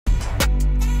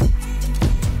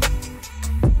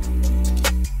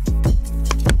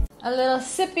A little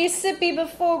sippy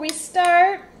before we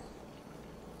start.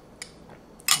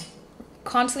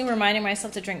 Constantly reminding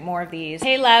myself to drink more of these.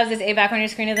 Hey loves, it's A back on your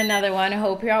screen with another one. I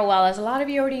hope you're all well. As a lot of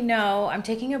you already know, I'm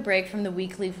taking a break from the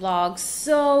weekly vlogs.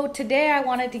 So today I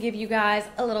wanted to give you guys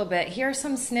a little bit. Here are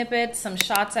some snippets, some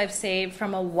shots I've saved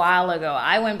from a while ago.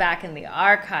 I went back in the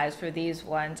archives for these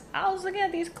ones. I was looking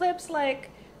at these clips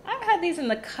like, I've had these in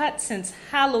the cut since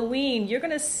Halloween. You're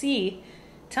gonna see.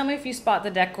 Tell me if you spot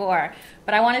the decor.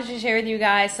 But I wanted to share with you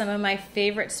guys some of my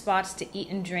favorite spots to eat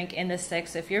and drink in the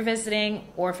Six. If you're visiting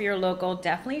or if you're local,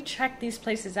 definitely check these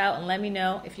places out and let me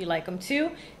know if you like them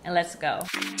too. And let's go.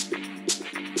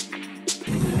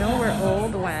 You know we're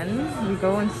old when we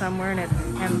go in somewhere and it's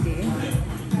empty.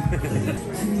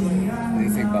 They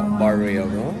say bar rail,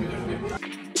 no?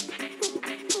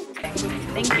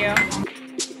 Thank you.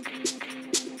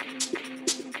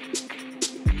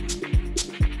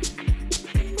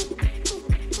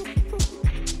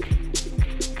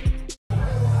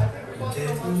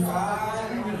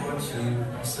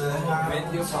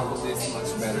 Menu probably is much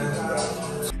better than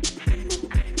brunch.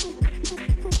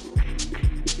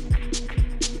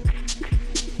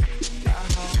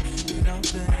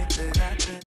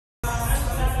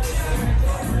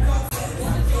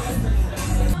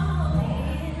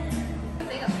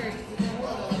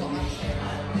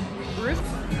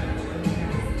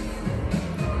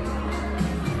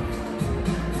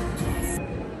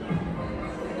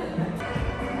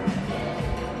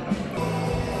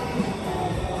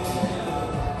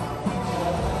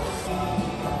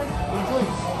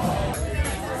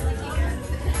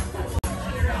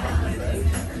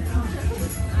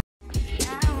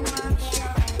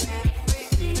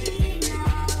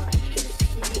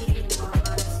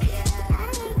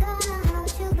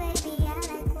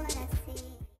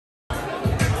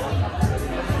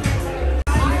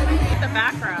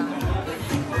 Background.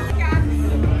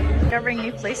 Gotta bring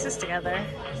new places together.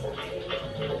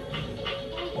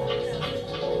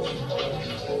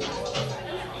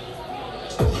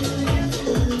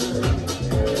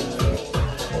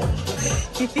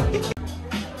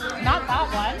 Not that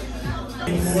one. The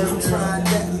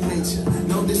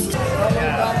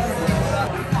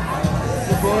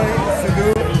boy, Sadu.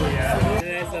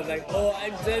 Yes, I was like, oh,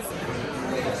 I'm just.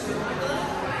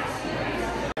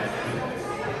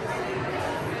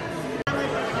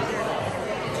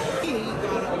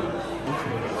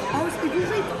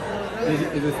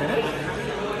 Is it finished?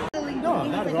 No,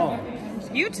 not at all.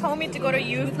 You told me to go to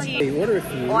U of T. They order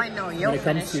food. Oh, I know. You'll when it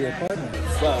comes finish to your it. partner.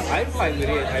 Well, I'm fine with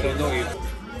it. I don't know if.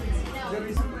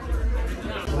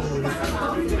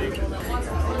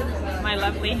 My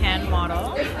lovely hand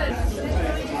model.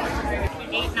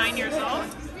 8, 9 years old.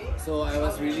 So I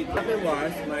was really happy to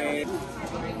wash my.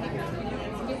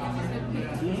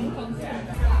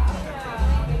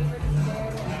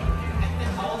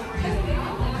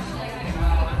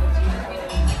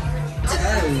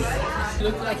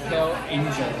 Look like hell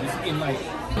angels in my.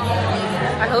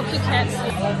 I hope you can't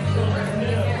see.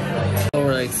 Oh,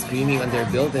 we're like screaming on their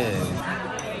building.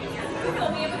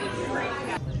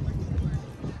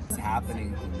 What's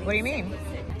happening? What do you mean?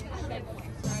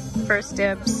 First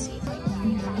dibs.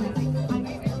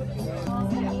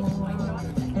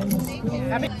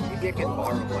 You can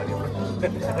borrow money.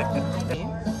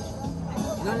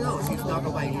 No, she's not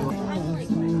gonna buy you.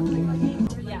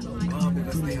 Oh,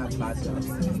 because they have bad jobs.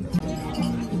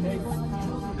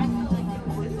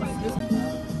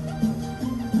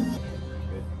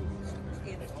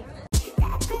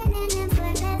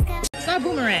 It's not a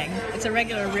boomerang. It's a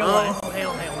regular real one.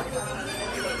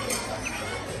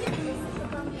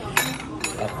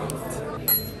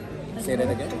 Say that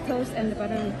again? Toast and the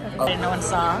butter. No one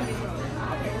saw.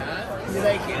 You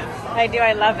like it? I do.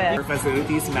 I love it. Your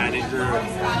facilities manager.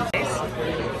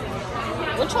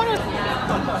 Which one is?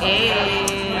 Hey.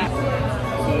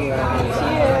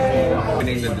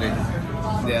 Opening the drink.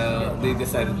 They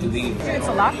decided to leave. It's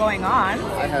a lot going on.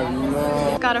 I have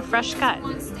no. Got a fresh cut.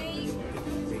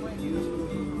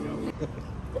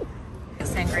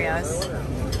 Sangrias.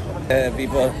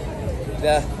 People.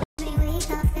 Yeah.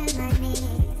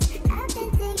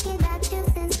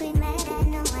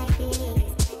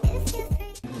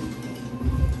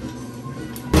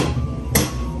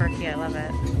 I love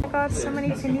it. Oh my god, so many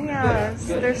pinillas.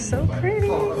 They're so pretty.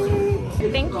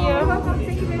 Thank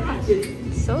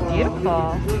you. So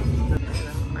beautiful.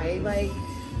 I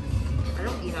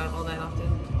don't eat out all that often.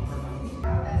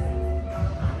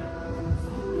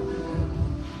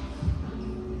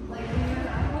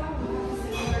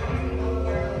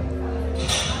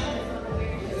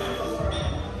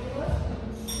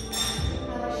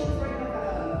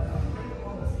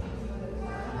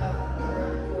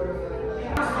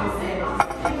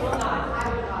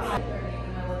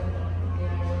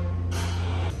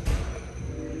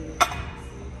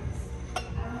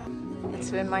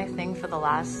 thing for the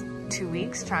last 2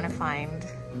 weeks trying to find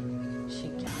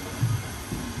sheep.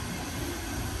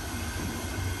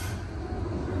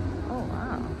 Oh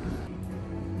wow.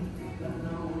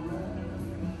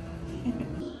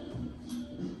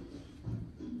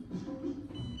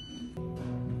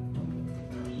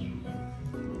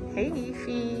 Hey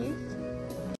Leafy.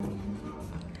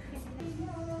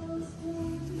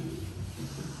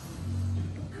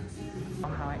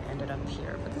 How I ended up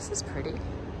here, but this is pretty.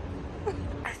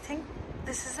 I think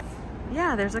this is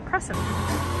yeah, there's a crescent.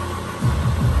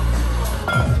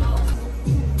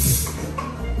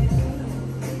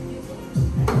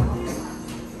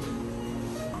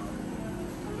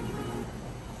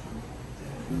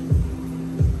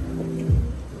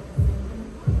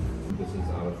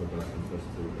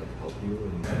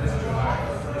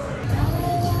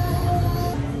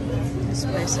 This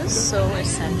place is so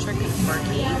eccentric and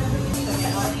quirky.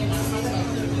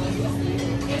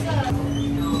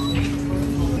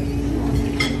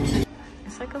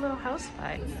 It's like a little house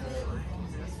vibe.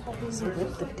 So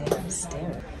with the damn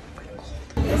stairs.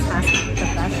 This has to be the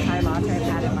best Thai latte I've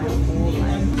had in my whole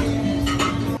life.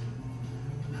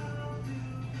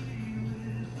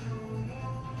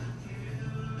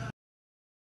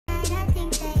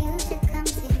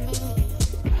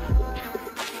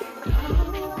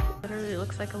 Literally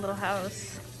looks like a little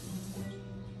house.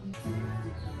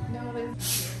 No,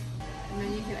 there's... And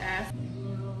then you can ask.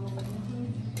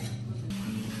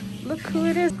 Look who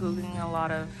it is. Googling a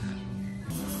lot of.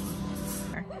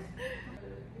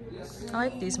 I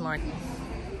like these more.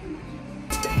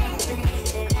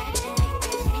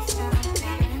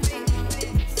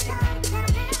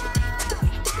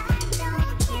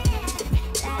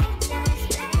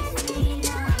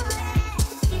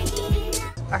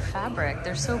 Our fabric,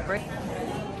 they're so bright.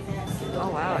 Oh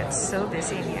wow, it's so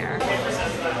busy in here.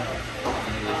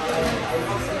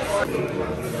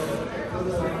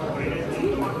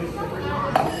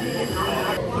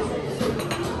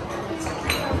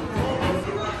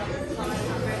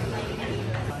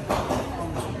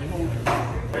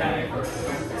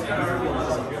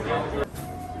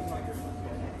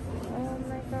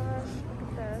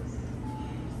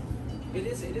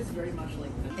 It is very much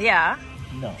like this. Yeah.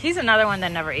 No. He's another one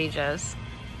that never ages.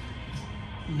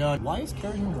 No. Why is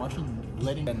Karen watching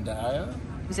Letting Zendaya?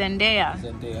 Zendaya.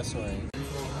 Zendaya, sorry.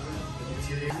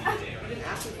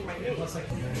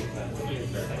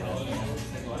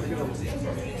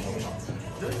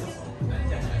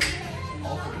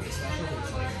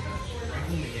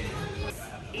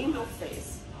 Angel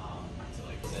face.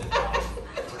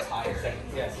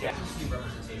 Yes, yeah.